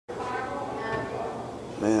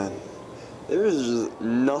Man, there is just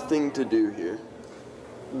nothing to do here.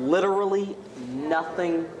 Literally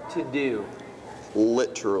nothing to do.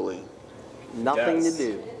 Literally. Nothing to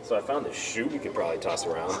do. So I found this shoe we could probably toss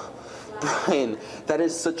around. Brian, that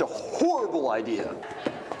is such a horrible idea.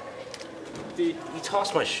 Dude, you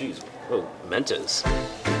tossed my shoes. Oh, Mentos.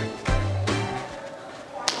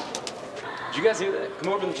 Did you guys hear that?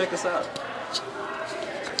 Come over and check this out.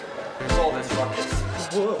 What's all this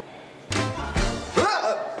ruckus? Whoa.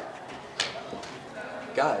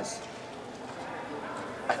 Guys,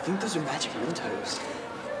 I think those are magic Mentos.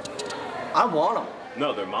 I want them.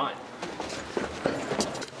 No, they're mine.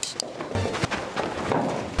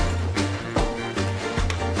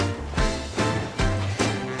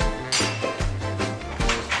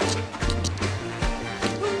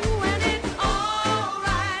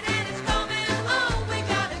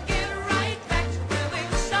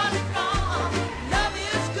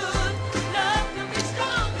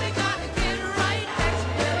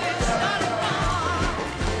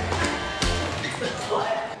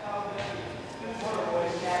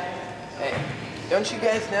 Don't you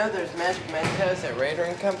guys know there's Magic Mentos at Raider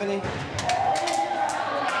 & Company?